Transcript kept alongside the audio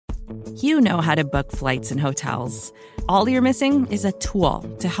You know how to book flights and hotels. All you're missing is a tool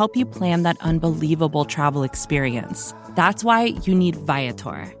to help you plan that unbelievable travel experience. That's why you need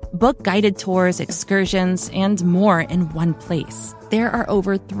Viator. Book guided tours, excursions, and more in one place. There are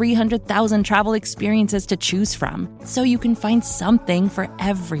over 300,000 travel experiences to choose from, so you can find something for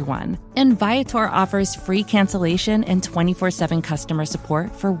everyone. And Viator offers free cancellation and 24/7 customer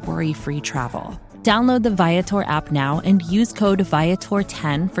support for worry-free travel. Download the Viator app now and use code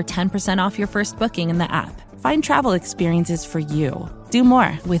Viator10 for 10% off your first booking in the app. Find travel experiences for you. Do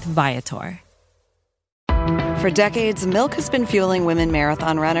more with Viator. For decades, Milk has been fueling women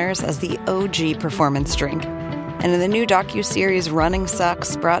marathon runners as the OG performance drink. And in the new docuseries Running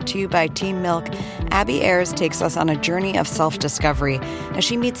Sucks, brought to you by Team Milk, Abby Ayers takes us on a journey of self-discovery as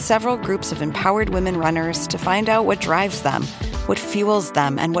she meets several groups of empowered women runners to find out what drives them, what fuels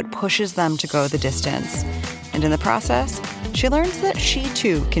them, and what pushes them to go the distance. And in the process, she learns that she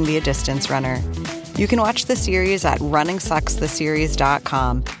too can be a distance runner. You can watch the series at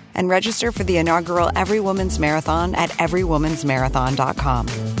runningsuckstheseries.com and register for the inaugural Every Woman's Marathon at everywomansmarathon.com.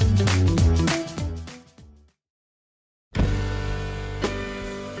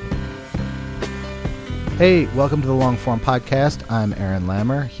 Hey, welcome to the Long Form Podcast. I'm Aaron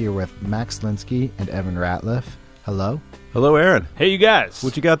Lammer, here with Max Linsky and Evan Ratliff. Hello. Hello, Aaron. Hey, you guys.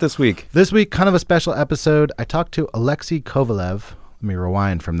 What you got this week? This week, kind of a special episode. I talked to Alexei Kovalev. Let me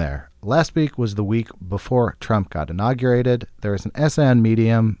rewind from there. Last week was the week before Trump got inaugurated. There was an essay on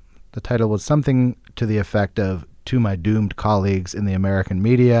Medium. The title was something to the effect of "To My Doomed Colleagues in the American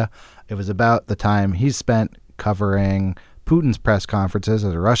Media." It was about the time he spent covering Putin's press conferences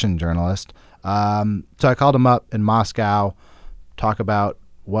as a Russian journalist. So I called him up in Moscow, talk about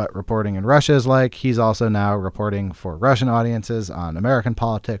what reporting in Russia is like. He's also now reporting for Russian audiences on American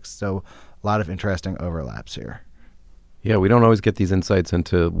politics, so a lot of interesting overlaps here. Yeah, we don't always get these insights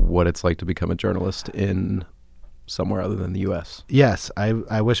into what it's like to become a journalist in somewhere other than the U.S. Yes,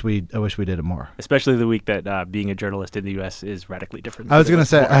 I wish we did it more. Especially the week that being a journalist in the U.S. is radically different. I was going to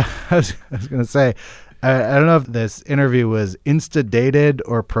say, I don't know if this interview was insta-dated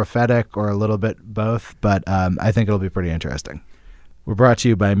or prophetic or a little bit both, but I think it'll be pretty interesting. We're brought to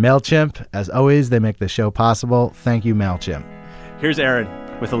you by MailChimp. As always, they make the show possible. Thank you, MailChimp. Here's Aaron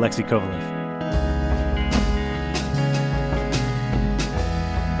with Alexei Kovalev.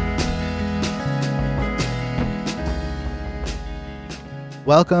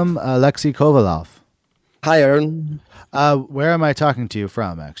 Welcome, Alexei Kovalev. Hi, Aaron. Where am I talking to you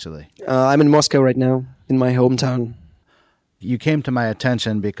from, actually? I'm in Moscow right now, in my hometown. You came to my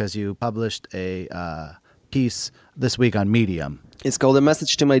attention because you published a piece this week on Medium. It's called A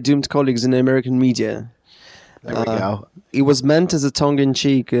Message to My Doomed Colleagues in the American Media. There we go. It was meant as a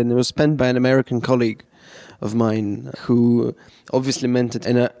tongue-in-cheek, and it was penned by an American colleague of mine who obviously meant it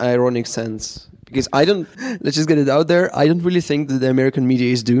in an ironic sense. Because let's just get it out there, I don't really think that the American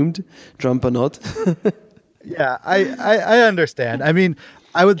media is doomed, Trump or not. Yeah, I understand. I mean,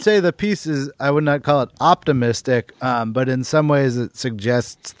 I would say the piece is, I would not call it optimistic, but in some ways it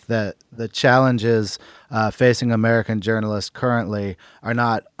suggests that the challenges facing American journalists currently are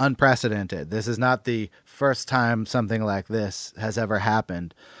not unprecedented. This is not the first time something like this has ever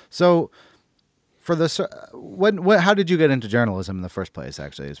happened. So for this, how did you get into journalism in the first place,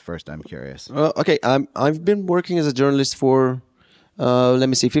 actually, is first I'm curious. Okay, I've been working as a journalist for,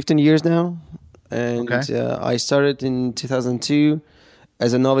 15 years now. And okay. I started in 2002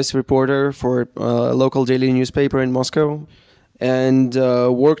 as a novice reporter for a local daily newspaper in Moscow, and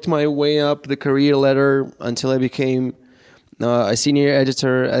worked my way up the career ladder until I became a senior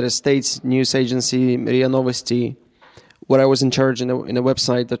editor at a state news agency, RIA Novosti, where I was in charge in a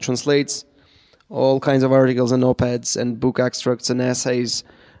website that translates all kinds of articles and op-eds and book extracts and essays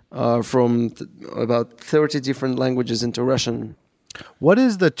from about 30 different languages into Russian. What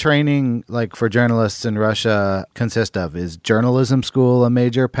is the training like for journalists in Russia consist of? Is journalism school a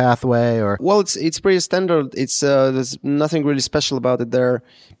major pathway, or? Well, it's pretty standard. It's there's nothing really special about it there,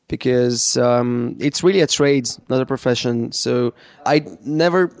 because it's really a trade, not a profession. So I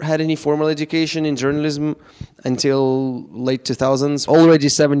never had any formal education in journalism until late 2000s. Already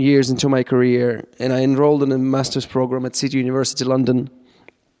 7 years into my career, and I enrolled in a master's program at City University London.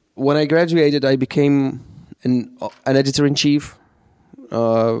 When I graduated, I became an editor-in-chief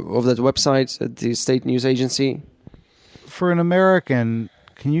of that website at the state news agency. For an American,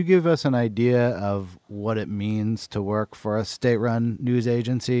 can you give us an idea of what it means to work for a state-run news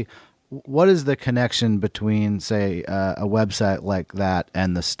agency? What is the connection between, say, a website like that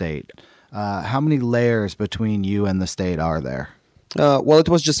and the state? How many layers between you and the state are there? Well, it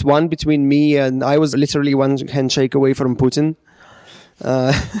was just one between me, and I was literally one handshake away from Putin.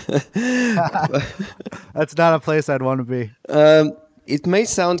 That's not a place I'd want to be. It may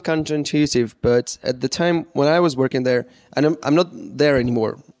sound counterintuitive, but at the time when I was working there, and I'm not there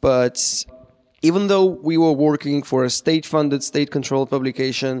anymore, but even though we were working for a state-funded, state-controlled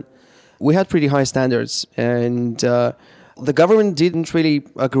publication, we had pretty high standards. And the government didn't really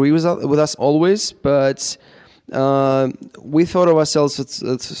agree with us always, but we thought of ourselves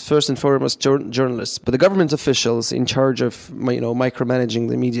as first and foremost journalists. But the government officials in charge of micromanaging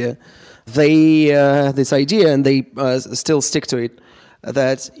the media, they had this idea, and they still stick to it,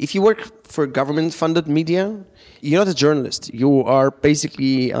 that if you work for government-funded media, you're not a journalist. You are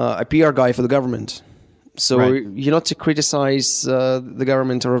basically a PR guy for the government. So Right. you're not to criticize the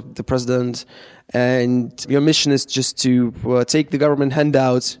government or the president, and your mission is just to take the government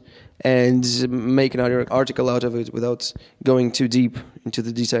handout and make another article out of it without going too deep into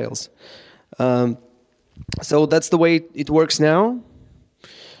the details. So that's the way it works now.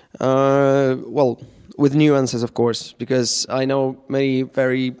 Well, with nuances, of course, because I know many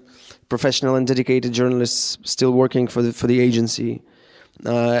very professional and dedicated journalists still working for the agency,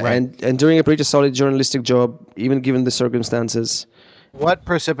 and doing a pretty solid journalistic job, even given the circumstances. What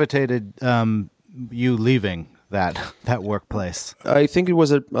precipitated you leaving that workplace? I think it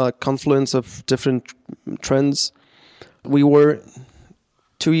was a confluence of different trends. We were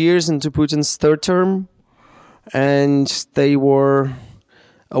 2 years into Putin's third term, and they were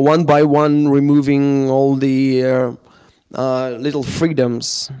one by one removing all the little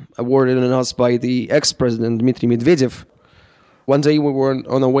freedoms awarded on us by the ex-president Dmitry Medvedev. One day we were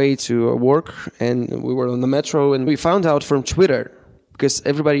on our way to work, and we were on the metro, and we found out from Twitter, because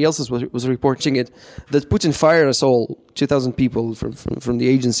everybody else was reporting it, that Putin fired us all, 2,000 people from the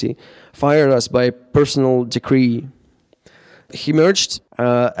agency, fired us by personal decree. He merged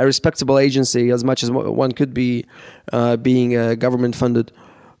a respectable agency as much as one could be, being a government-funded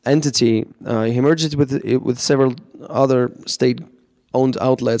entity. He merged it with several other state-owned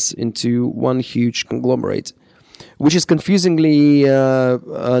outlets into one huge conglomerate, which is confusingly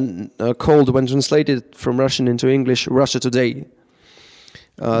called, when translated from Russian into English, Russia Today.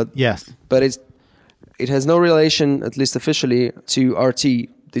 Yes. But it has no relation, at least officially, to RT,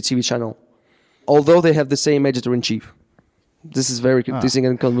 the TV channel, although they have the same editor-in-chief. This is very confusing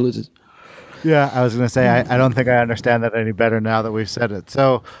and convoluted. Yeah, I was going to say, I don't think I understand that any better now that we've said it.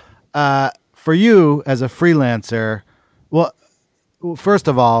 So for you as a freelancer, well, first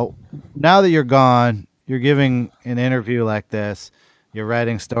of all, now that you're gone, you're giving an interview like this, you're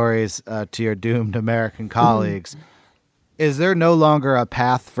writing stories to your doomed American colleagues. Is there no longer a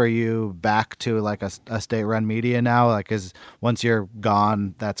path for you back to like a state-run media now? Like, once you're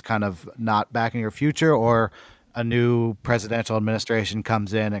gone, that's kind of not back in your future, or a new presidential administration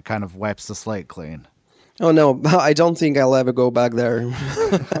comes in and kind of wipes the slate clean? Oh no, I don't think I'll ever go back there. And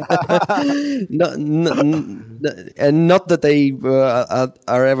not that they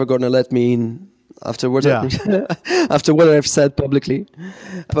are ever going to let me in after what after what I've said publicly.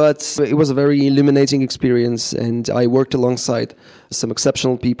 But it was a very illuminating experience, and I worked alongside some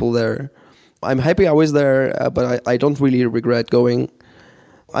exceptional people there. I'm happy I was there, but I don't really regret going.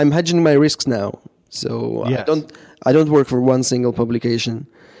 I'm hedging my risks now. So yes. I don't work for one single publication,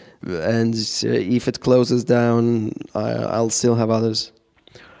 and if it closes down, I'll still have others.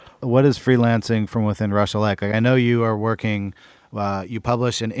 What is freelancing from within Russia like? Like, I know you are working. You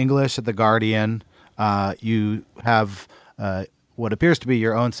publish in English at The Guardian. You have what appears to be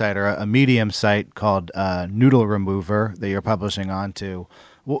your own site, or a Medium site called Noodle Remover that you're publishing onto.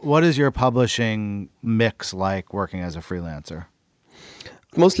 What is your publishing mix like working as a freelancer?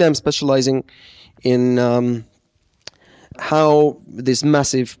 Mostly, I'm specializing in how this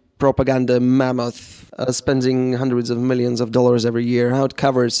massive propaganda mammoth spending hundreds of millions of dollars every year, how it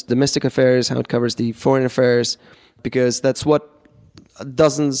covers domestic affairs, how it covers the foreign affairs, because that's what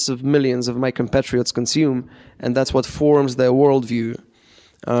dozens of millions of my compatriots consume, and that's what forms their worldview.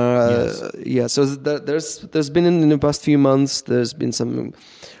 Yes. Yeah, so there's been in the past few months, there's been some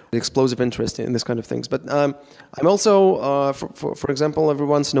explosive interest in this kind of things. But I'm also, for example, every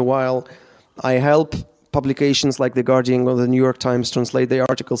once in a while, I help publications like The Guardian or The New York Times translate their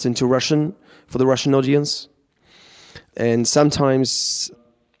articles into Russian for the Russian audience. And sometimes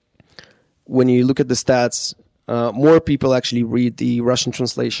when you look at the stats, more people actually read the Russian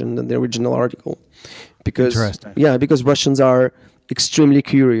translation than the original article. Because Russians are extremely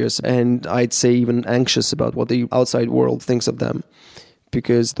curious, and I'd say even anxious about what the outside world thinks of them.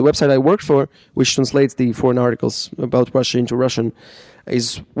 Because the website I work for, which translates the foreign articles about Russia into Russian,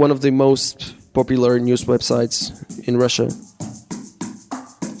 is one of the most popular news websites in Russia.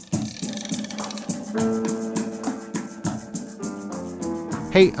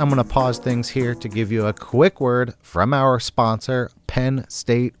 Hey, I'm going to pause things here to give you a quick word from our sponsor, Penn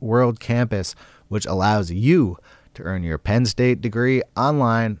State World Campus, which allows you to earn your Penn State degree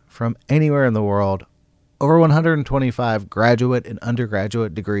online from anywhere in the world. Over 125 graduate and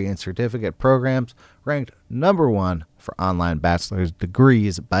undergraduate degree and certificate programs, ranked number one for online bachelor's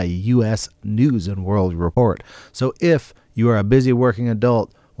degrees by U.S. News and World Report. So if you are a busy working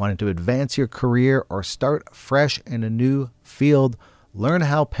adult wanting to advance your career or start fresh in a new field, learn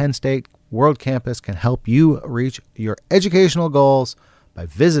how Penn State World Campus can help you reach your educational goals by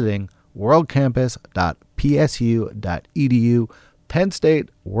visiting worldcampus.psu.edu. Penn State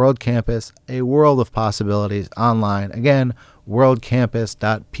World Campus, a world of possibilities online. Again,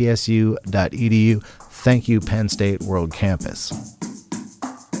 worldcampus.psu.edu. Thank you, Penn State World Campus.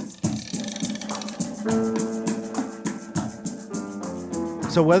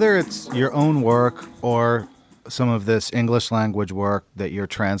 So whether it's your own work or some of this English language work that you're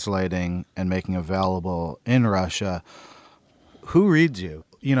translating and making available in Russia, who reads you?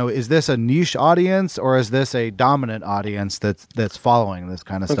 You know, is this a niche audience or is this a dominant audience that's following this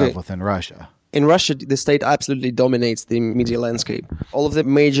kind of stuff within Russia? In Russia, the state absolutely dominates the media landscape. All of the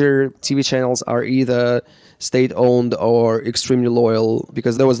major TV channels are either state-owned or extremely loyal,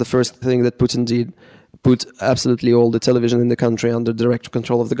 because that was the first thing that Putin did, put absolutely all the television in the country under direct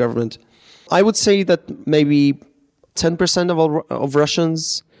control of the government. I would say that maybe 10% of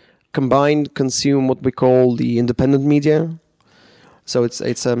Russians combined consume what we call the independent media. So it's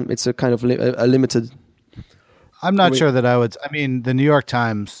a kind of a limited. I'm not sure that I would. I mean, the New York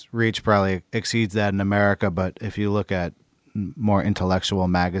Times reach probably exceeds that in America, but if you look at more intellectual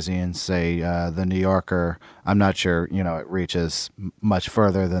magazines, say the New Yorker, I'm not sure it reaches much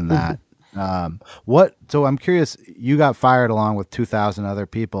further than that. So I'm curious, you got fired along with 2,000 other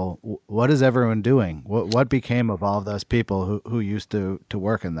people. What is everyone doing? What became of all of those people who used to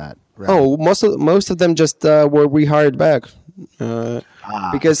work in that? Right? Oh, most of them just were rehired back.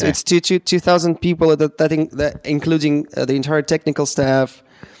 Because it's 2,000 people that including the entire technical staff,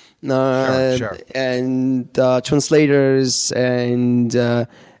 sure. and translators and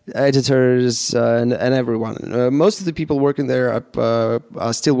editors and everyone. Most of the people working there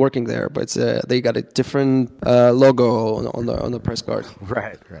are still working there, but they got a different logo on the press card.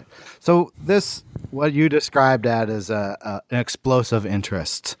 Right. So what you described as an explosive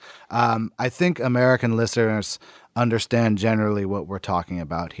interest. I think American listeners understand generally what we're talking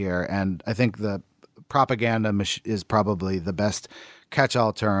about here, and I think the propaganda is probably the best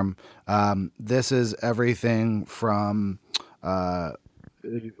catch-all term. This is everything from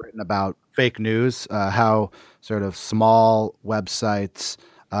you've written about fake news, how sort of small websites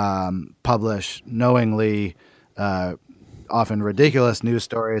publish knowingly often ridiculous news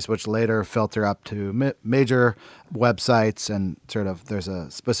stories, which later filter up to major websites, and sort of there's a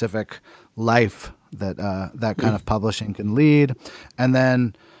specific life that that kind of publishing can lead. And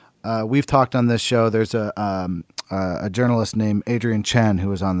then we've talked on this show. There's a journalist named Adrian Chen who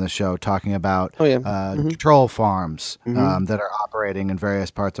was on this show talking about troll farms that are operating in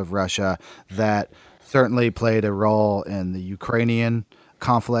various parts of Russia that certainly played a role in the Ukrainian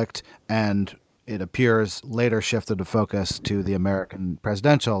conflict, and it appears later shifted the focus to the American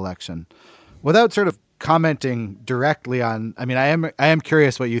presidential election. Without sort of commenting directly on, I mean, I am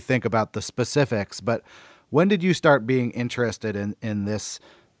curious what you think about the specifics, but when did you start being interested in this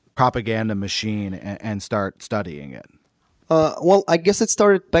propaganda machine and start studying it? Well, I guess it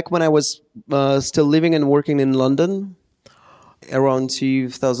started back when I was still living and working in London around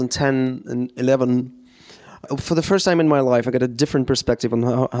 2010 and 11. For the first time in my life, I got a different perspective on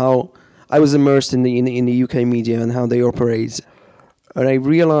how I was immersed in the UK media and how they operate. And I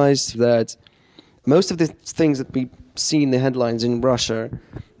realized that most of the things that we see in the headlines in Russia,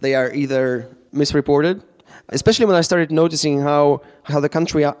 they are either misreported, especially when I started noticing how the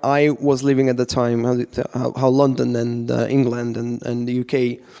country I was living at the time, how London and England and the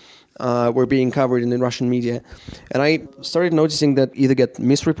UK were being covered in the Russian media. And I started noticing that either get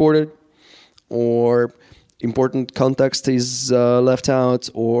misreported or important context is left out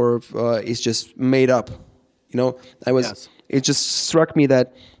or is just made up. It just struck me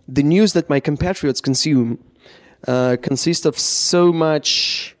that the news that my compatriots consume consists of so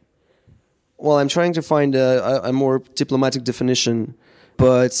much. Well, I'm trying to find a more diplomatic definition,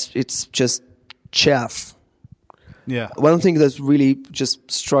 but it's just chaff. Yeah. One thing that really just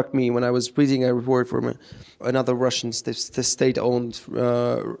struck me when I was reading a report from another Russian state-owned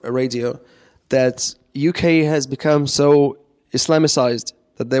radio, that UK has become so Islamicized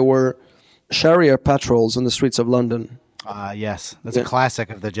that there were Sharia patrols on the streets of London. Yes, that's a classic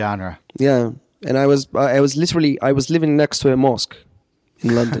of the genre. Yeah, and I was living next to a mosque,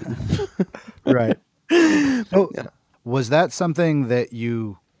 in London. Right. So, was that something that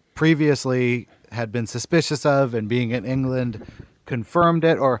you previously had been suspicious of, and being in England confirmed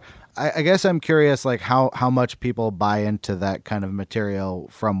it? Or I guess I'm curious, like how much people buy into that kind of material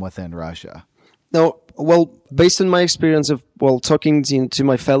from within Russia? No, well, based on my experience of talking to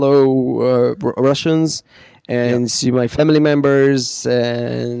my fellow Russians and to my family members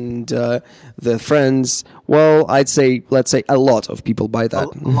and the friends, let's say a lot of people buy that.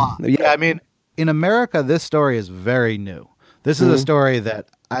 A lot. Yeah, I mean, in America, this story is very new. This is a story that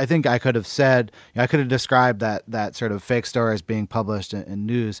I think I could have said, I could have described that sort of fake story as being published in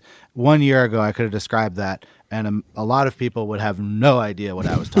news 1 year ago. I could have described that, and a lot of people would have no idea what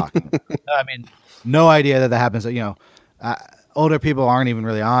I was talking about. I mean, no idea that happens. Older people aren't even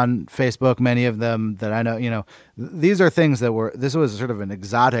really on Facebook, many of them that I know. These are things this was sort of an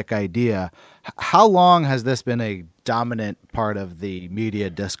exotic idea. How long has this been a dominant part of the media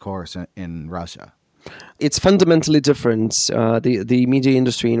discourse in Russia? It's fundamentally different, the media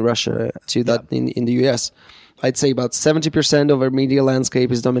industry in Russia to that in the US. I'd say about 70% of our media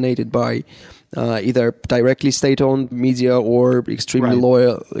landscape is dominated by either directly state-owned media or extremely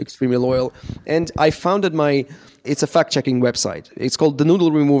loyal. And I founded it's a fact-checking website. It's called The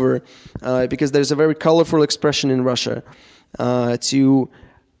Noodle Remover because there's a very colorful expression in Russia. To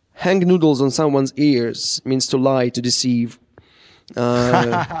hang noodles on someone's ears means to lie, to deceive.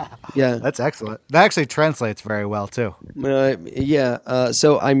 That's excellent. That actually translates very well too.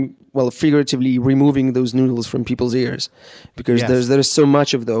 So I'm figuratively removing those noodles from people's ears because there's so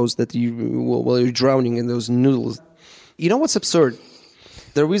much of those that you're drowning in those noodles. You know what's absurd?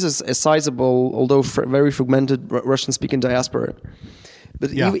 There is a sizable, although very fragmented Russian-speaking diaspora,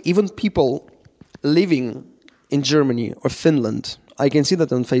 but even people living in Germany or Finland, I can see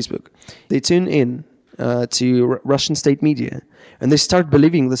that on Facebook. They tune in to Russian state media, and they start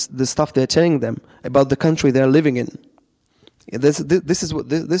believing the stuff they're telling them about the country they're living in. This is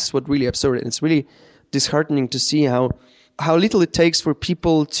what really absurd, and it's really disheartening to see how little it takes for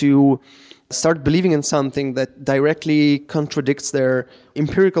people to start believing in something that directly contradicts their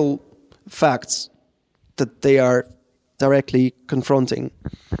empirical facts that they are directly confronting.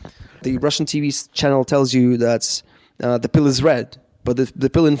 The Russian TV channel tells you that the pill is red, but the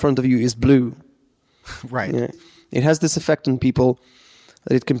pill in front of you is blue. Right. Yeah. It has this effect on people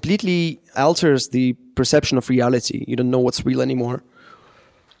that it completely alters the perception of reality. You don't know what's real anymore.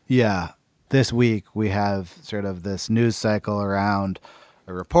 Yeah. This week we have sort of this news cycle around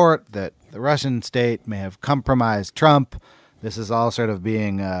a report that the Russian state may have compromised Trump. This is all sort of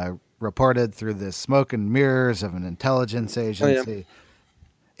being reported through the smoke and mirrors of an intelligence agency. Oh,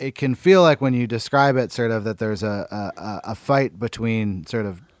 yeah. It can feel like when you describe it sort of that there's a fight between sort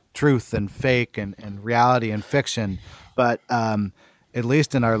of truth and fake and reality and fiction. But at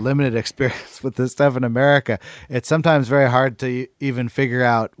least in our limited experience with this stuff in America, it's sometimes very hard to even figure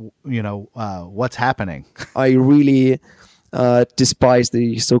out, what's happening. I really despise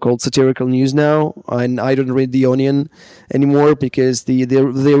the so-called satirical news now, and I don't read The Onion anymore because the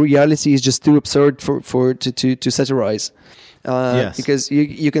reality is just too absurd to satirize. Yes. Because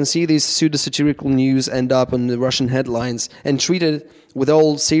you can see these pseudo-satirical news end up on the Russian headlines and treated with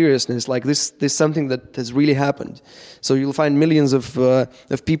all seriousness, like this is something that has really happened. So you'll find millions of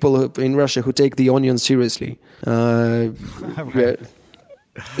people in Russia who take The Onion seriously. Right.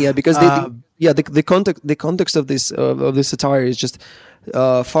 Yeah, because the context of this satire is just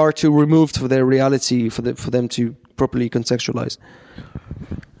far too removed for their reality for them to properly contextualize.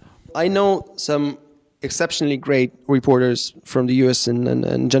 I know some exceptionally great reporters from the US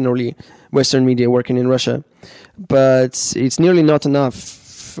and generally Western media working in Russia, but it's nearly not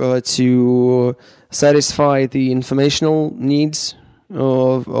enough to satisfy the informational needs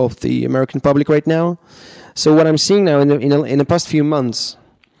of the American public right now. So what I'm seeing now in the past few months,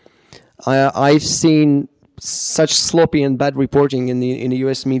 I've seen such sloppy and bad reporting in the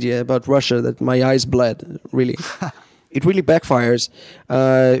US media about Russia that my eyes bled, really. It really backfires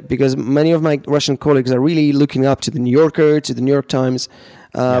because many of my Russian colleagues are really looking up to the New Yorker, to the New York Times.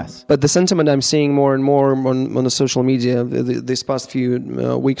 Yes. But the sentiment I'm seeing more and more on the social media this past few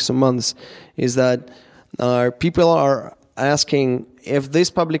weeks or months is that people are asking if these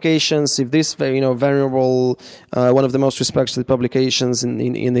publications, if this venerable, one of the most respected publications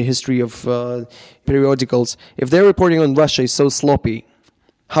in the history of periodicals, if their reporting on Russia is so sloppy,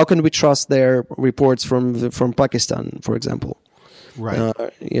 how can we trust their reports from Pakistan, for example? Right.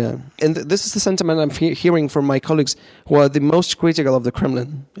 And this is the sentiment I'm hearing from my colleagues who are the most critical of the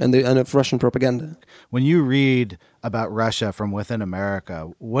Kremlin and of Russian propaganda. When you read about Russia from within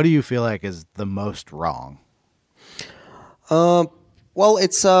America, what do you feel like is the most wrong? Well,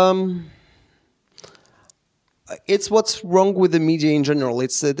 it's what's wrong with the media in general.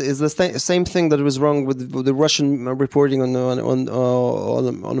 It's the same thing that was wrong with the Russian reporting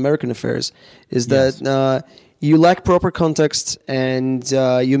on American affairs. Is that you lack proper context and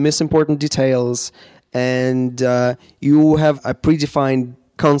you miss important details, and you have a predefined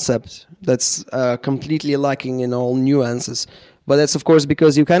concept that's completely lacking in all nuances. But that's of course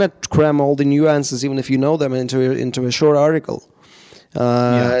because you cannot cram all the nuances, even if you know them, into a short article.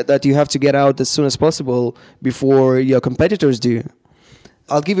 That you have to get out as soon as possible before your competitors do.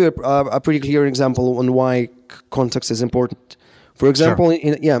 I'll give you a pretty clear example on why context is important. For example,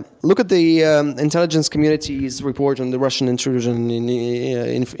 look at the intelligence community's report on the Russian intrusion in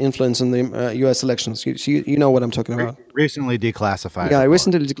influence on the U.S. elections. You know what I'm talking about. Recently declassified. Yeah,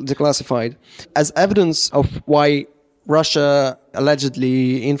 recently declassified. As evidence of why Russia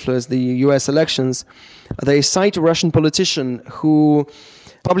allegedly influenced the U.S. elections, they cite a Russian politician who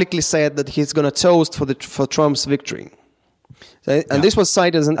publicly said that he's going to toast for Trump's victory. And this was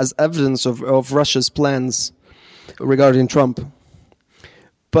cited as evidence of Russia's plans regarding Trump.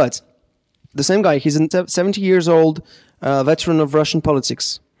 But the same guy, he's a 70 years old veteran of Russian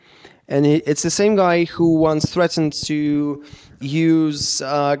politics. And it's the same guy who once threatened to use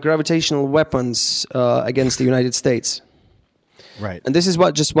gravitational weapons against the United States. Right. And this is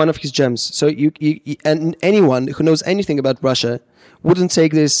just one of his gems. So you and anyone who knows anything about Russia wouldn't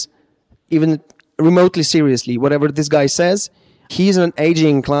take this even remotely seriously. Whatever this guy says, he's an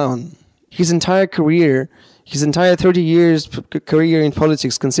aging clown. His entire career, his entire 30 years career in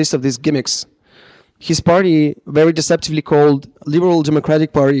politics consists of these gimmicks. His party, very deceptively called Liberal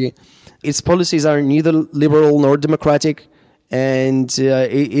Democratic Party, its policies are neither liberal nor democratic, and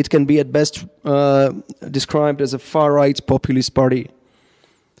it can be at best described as a far-right populist party.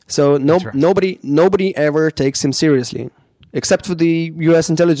 So nobody ever takes him seriously, except for the U.S.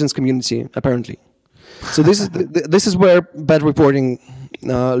 intelligence community, apparently. So this is where bad reporting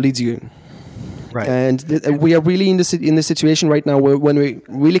leads you. Right. And we are really in this situation right now when we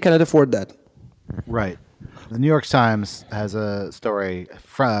really cannot afford that. Right. The New York Times has a story,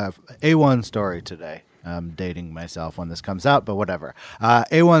 A1 story today. I'm dating myself when this comes out, but whatever.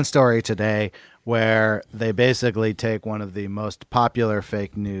 A1 story today where they basically take one of the most popular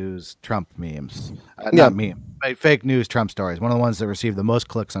fake news Trump memes. Not meme, but fake news Trump stories. One of the ones that received the most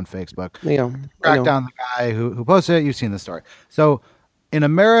clicks on Facebook. Yeah. Track down the guy who posted it. You've seen the story. So in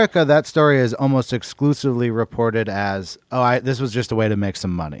America, that story is almost exclusively reported as, this was just a way to make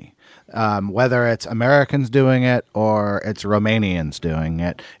some money. Whether it's Americans doing it or it's Romanians doing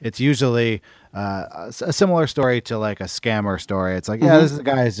it, it's usually a similar story to like a scammer story. It's like, this is a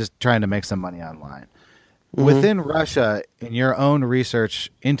guy who's just trying to make some money online. Within Russia, in your own research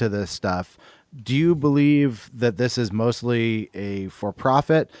into this stuff, do you believe that this is mostly a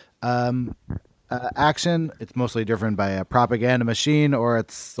for-profit action? It's mostly driven by a propaganda machine, or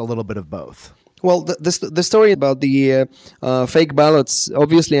it's a little bit of both? Well, the story about the fake ballots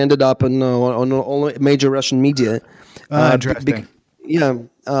obviously ended up on all major Russian media. Interesting.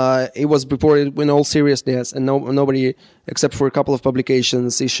 It was reported in all seriousness, and nobody, except for a couple of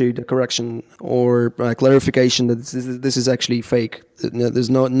publications, issued a correction or clarification that this is actually fake. There's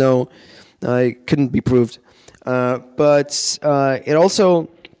no, it couldn't be proved. But it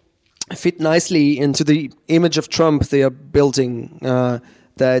also fit nicely into the image of Trump they are building.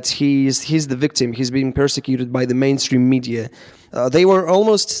 That he's the victim. He's being persecuted by the mainstream media. They were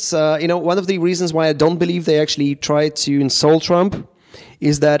almost, one of the reasons why I don't believe they actually tried to insult Trump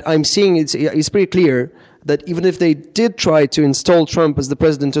is that I'm seeing it's pretty clear that even if they did try to install Trump as the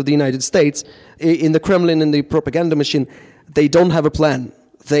president of the United States, in the Kremlin and the propaganda machine, they don't have a plan.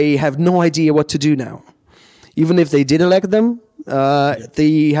 They have no idea what to do now. Even if they did elect them,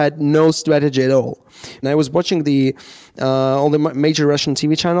 they had no strategy at all. And I was watching all the major Russian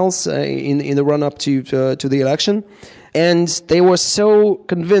TV channels in the run-up to the election, and they were so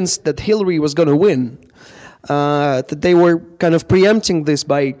convinced that Hillary was going to win that they were kind of preempting this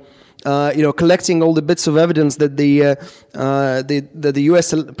by collecting all the bits of evidence that the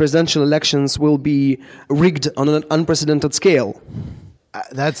U.S. presidential elections will be rigged on an unprecedented scale.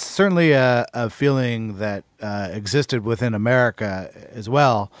 That's certainly a feeling that existed within America as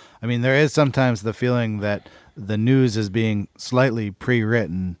well. I mean, there is sometimes the feeling that the news is being slightly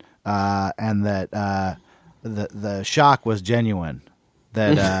pre-written and that the shock was genuine,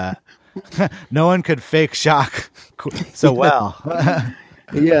 that no one could fake shock so well.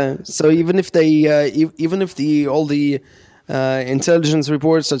 Yeah. So even if all the intelligence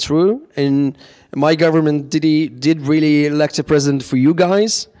reports are true, and my government did really elect a president for you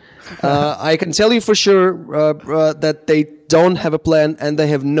guys, I can tell you for sure that they don't have a plan and they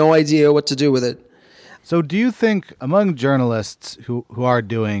have no idea what to do with it. So do you think among journalists who are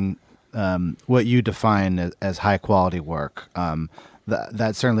doing what you define as high quality work,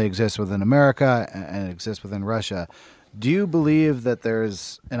 that certainly exists within America and it exists within Russia, do you believe that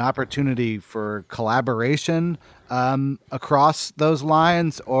there's an opportunity for collaboration across those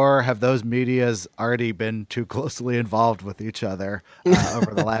lines, or have those medias already been too closely involved with each other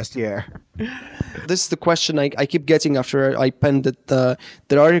over the last year? This is the question I keep getting after I penned that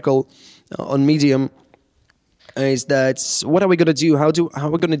article on Medium. Is that what are we going to do? How are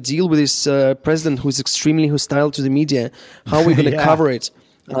we going to deal with this president who's extremely hostile to the media? How are we going to cover it?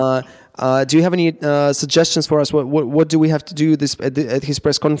 Do you have any suggestions for us? What do we have to do at his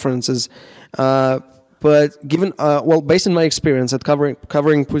press conferences? But given based on my experience at covering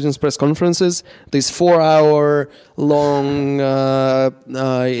Putin's press conferences, these 4-hour long,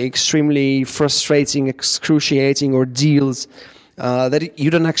 extremely frustrating, excruciating ordeals, that you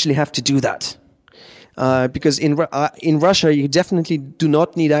don't actually have to do that. Because in Russia, you definitely do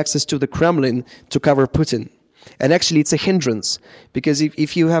not need access to the Kremlin to cover Putin. And actually, it's a hindrance, because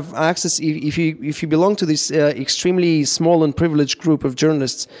if you have access, if you belong to this extremely small and privileged group of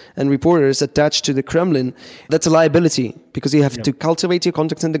journalists and reporters attached to the Kremlin, that's a liability, because you have to cultivate your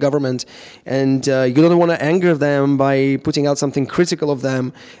contacts in the government, and you don't want to anger them by putting out something critical of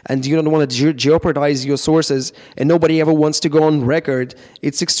them, and you don't want to jeopardize your sources, and nobody ever wants to go on record.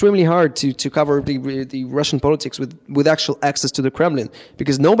 It's extremely hard to cover the Russian politics with actual access to the Kremlin,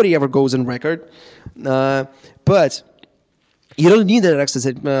 because nobody ever goes on record. But you don't need that access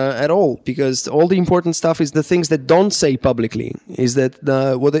at all, because all the important stuff is the things that don't say publicly, is that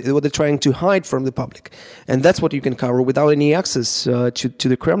what they're trying to hide from the public. And that's what you can cover without any access to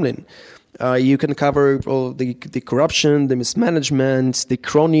the Kremlin. You can cover all the corruption, the mismanagement, the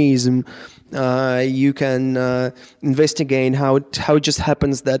cronyism. You can investigate how it just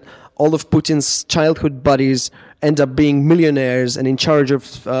happens that all of Putin's childhood buddies end up being millionaires and in charge of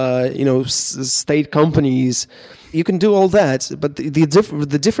state companies. You can do all that, but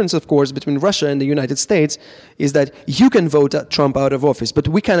the difference, of course, between Russia and the United States is that you can vote Trump out of office, but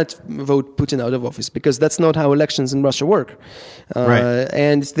we cannot vote Putin out of office, because that's not how elections in Russia work. Right.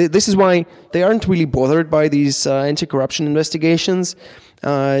 And this is why they aren't really bothered by these anti-corruption investigations,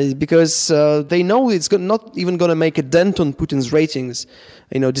 because they know it's not even going to make a dent on Putin's ratings.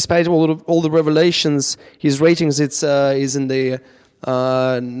 Despite all the revelations, his ratings is in the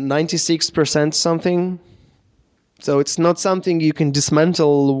 96% something. So it's not something you can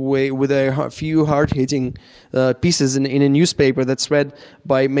dismantle with a few hard-hitting pieces in a newspaper that's read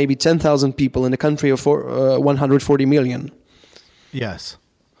by maybe 10,000 people in a country of 140 million. Yes.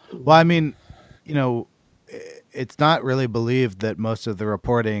 Well, I mean, it's not really believed that most of the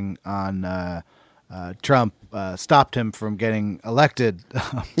reporting on Trump stopped him from getting elected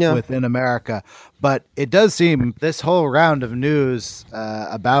within America. But it does seem this whole round of news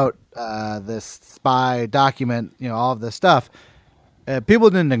about this spy document, all of this stuff, people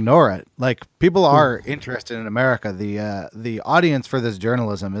didn't ignore it. Like, people are interested in America. The audience for this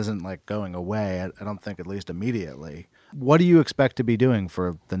journalism isn't like going away, I don't think, at least immediately. What do you expect to be doing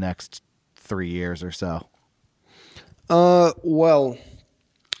for the next 3 years or so? Well,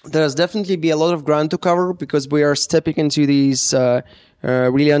 there's definitely be a lot of ground to cover, because we are stepping into these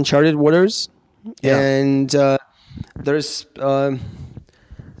really uncharted waters. Yeah. And there's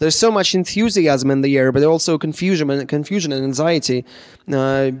so much enthusiasm in the air, but also confusion and anxiety,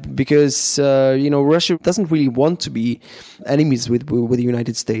 because Russia doesn't really want to be enemies with the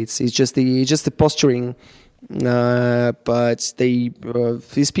United States. It's just the posturing. But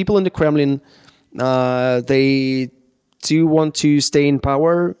these people in the Kremlin, they do want to stay in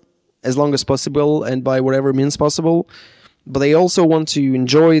power as long as possible and by whatever means possible, but they also want to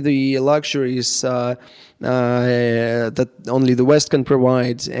enjoy the luxuries that only the West can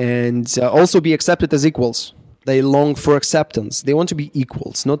provide, and also be accepted as equals. They long for acceptance. They want to be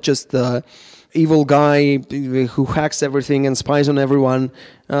equals, not just the evil guy who hacks everything and spies on everyone.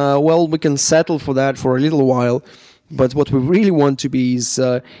 We can settle for that for a little while, but what we really want to be is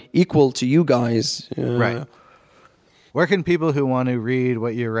equal to you guys. Right. Where can people who want to read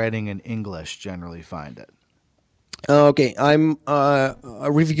what you're writing in English generally find it? Okay, I'm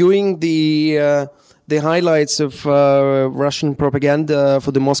reviewing the highlights of Russian propaganda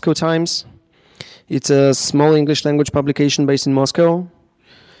for the Moscow Times. It's a small English language publication based in Moscow,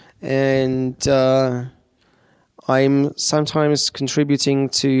 and I'm sometimes contributing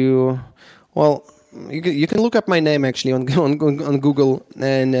to. Well, you can look up my name actually on Google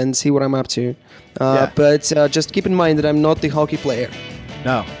and see what I'm up to. But just keep in mind that I'm not the hockey player.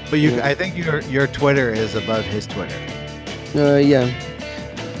 No, but I think your Twitter is above his Twitter. Yeah.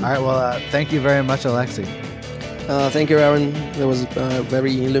 All right. Well, thank you very much, Alexei. Thank you, Aaron. That was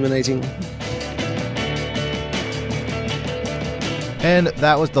very illuminating. And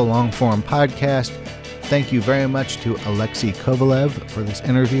that was the Long Form Podcast. Thank you very much to Alexei Kovalev for this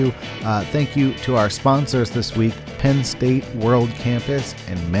interview. Thank you to our sponsors this week, Penn State World Campus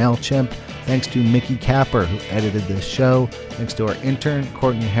and MailChimp. Thanks to Mickey Capper, who edited this show. Thanks to our intern,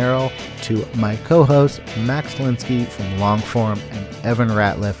 Courtney Harrell. To my co-hosts, Max Linsky from Longform and Evan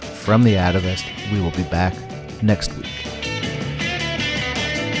Ratliff from The Atavist. We will be back next week.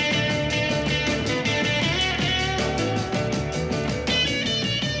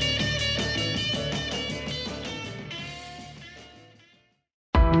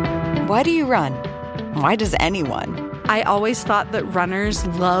 Why do you run? Why does anyone? I always thought that runners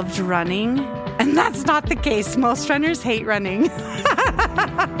loved running, and that's not the case. Most runners hate running,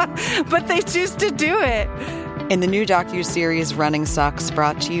 but they choose to do it. In the new docuseries Running Sucks,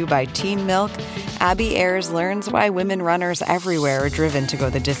 brought to you by Team Milk, Abby Ayers learns why women runners everywhere are driven to go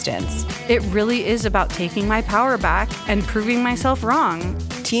the distance. It really is about taking my power back and proving myself wrong.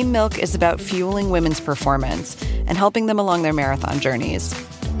 Team Milk is about fueling women's performance and helping them along their marathon journeys.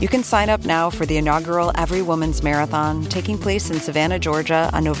 You can sign up now for the inaugural Every Woman's Marathon taking place in Savannah, Georgia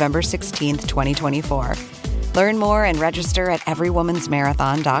on November 16th, 2024. Learn more and register at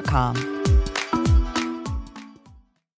everywomansmarathon.com.